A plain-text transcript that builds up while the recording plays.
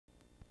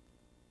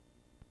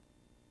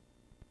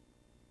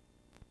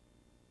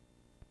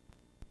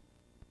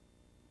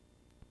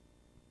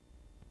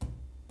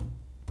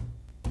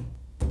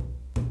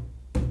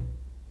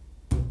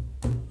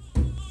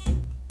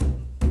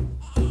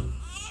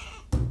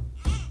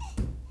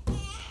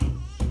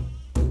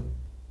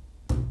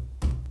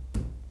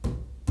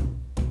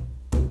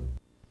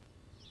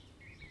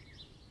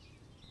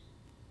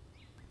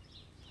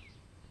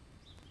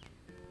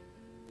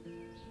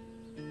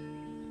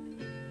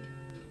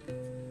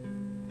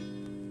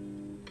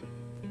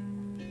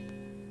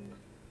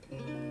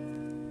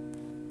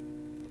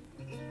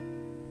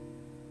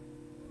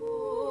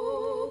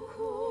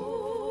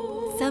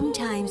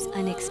Sometimes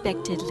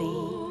unexpectedly,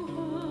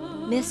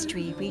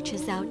 mystery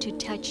reaches out to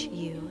touch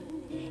you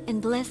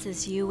and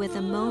blesses you with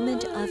a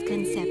moment of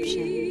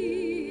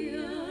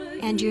conception.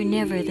 And you're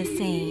never the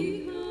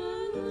same.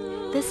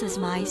 This is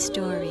my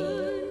story.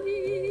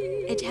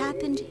 It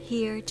happened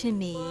here to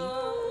me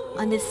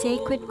on the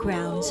sacred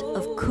grounds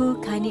of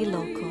Coup,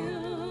 the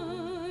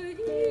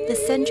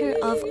center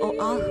of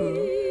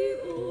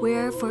Oahu,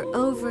 where for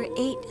over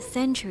 8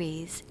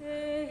 centuries,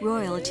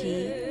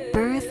 royalty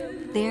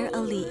birthed their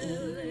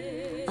ali'i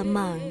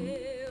among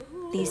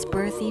these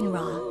birthing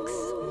rocks.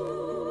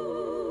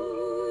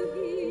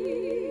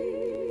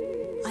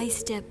 I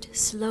stepped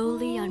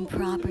slowly on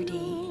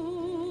property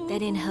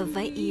that in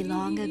Hawaii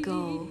long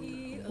ago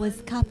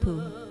was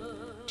kapu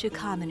to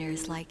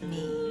commoners like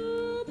me.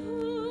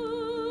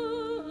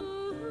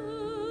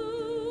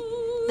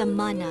 The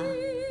mana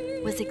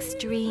was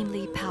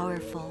extremely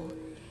powerful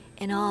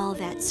in all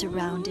that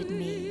surrounded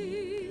me.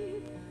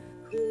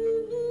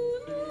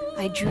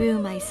 I drew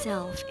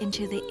myself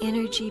into the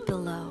energy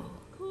below.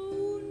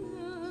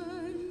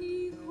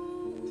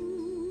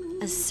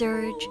 A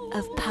surge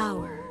of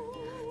power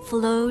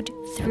flowed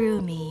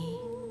through me.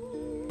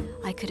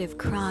 I could have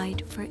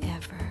cried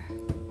forever.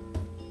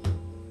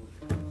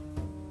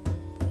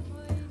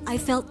 I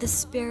felt the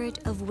spirit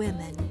of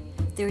women,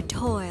 their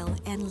toil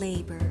and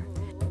labor,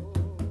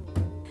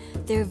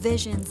 their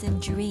visions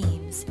and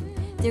dreams,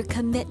 their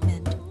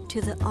commitment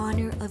to the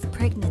honor of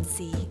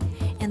pregnancy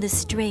and the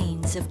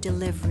strains of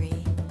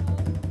delivery.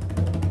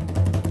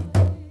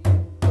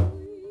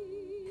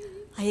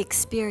 I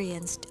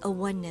experienced a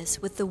oneness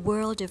with the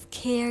world of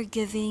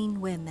caregiving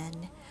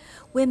women,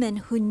 women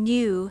who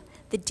knew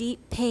the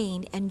deep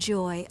pain and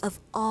joy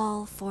of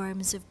all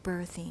forms of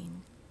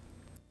birthing.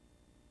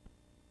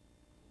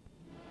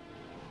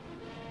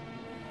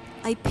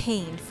 I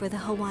pained for the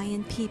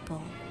Hawaiian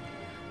people,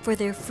 for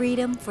their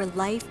freedom for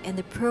life and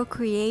the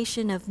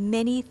procreation of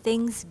many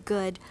things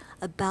good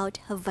about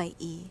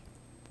Hawaii.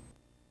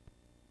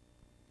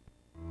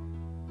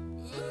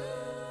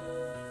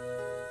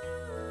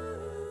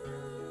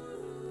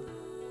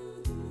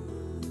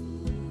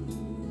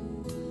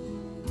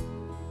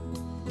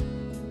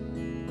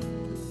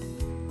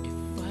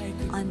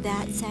 On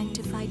that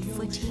sanctified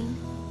footing,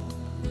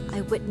 I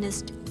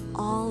witnessed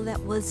all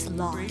that was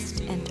lost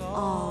and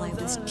all I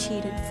was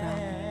cheated from.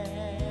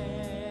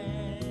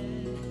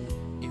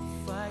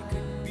 If I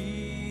could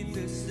be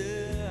the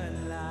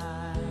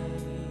sunlight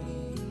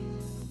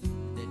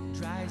that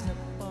dries up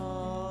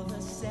all the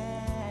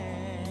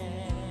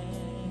sand,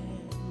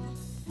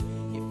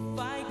 if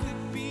I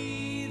could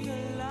be the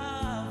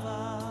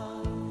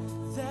lava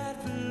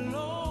that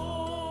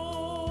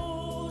flows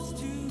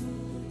to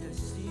the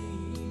sea,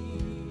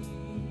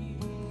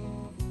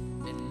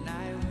 then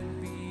I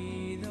would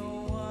be the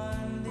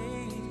one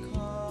they'd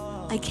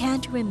call. I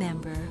can't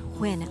remember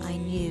when I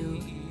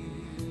knew,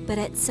 but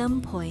at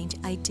some point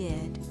I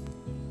did.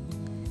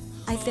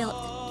 I felt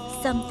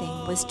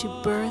something was to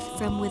birth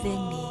from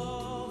within me.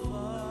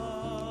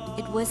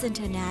 It wasn't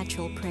a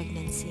natural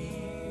pregnancy.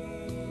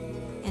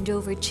 And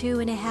over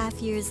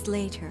 2.5 years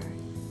later,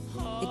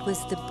 it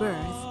was the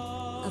birth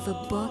of a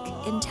book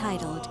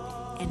entitled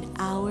An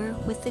Hour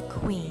with the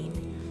Queen,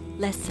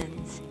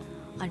 Lessons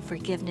on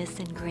Forgiveness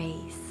and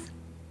Grace.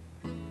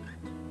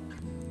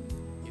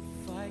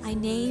 I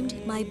named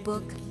my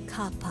book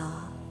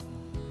Kapa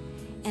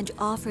and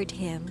offered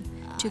him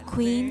to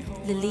Queen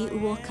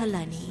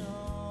Lili'uokalani,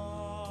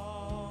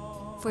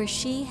 for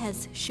she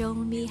has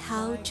shown me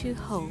how to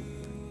hope,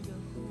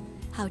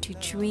 how to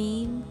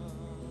dream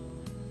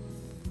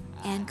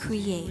and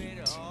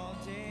create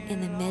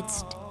in the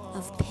midst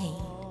of pain.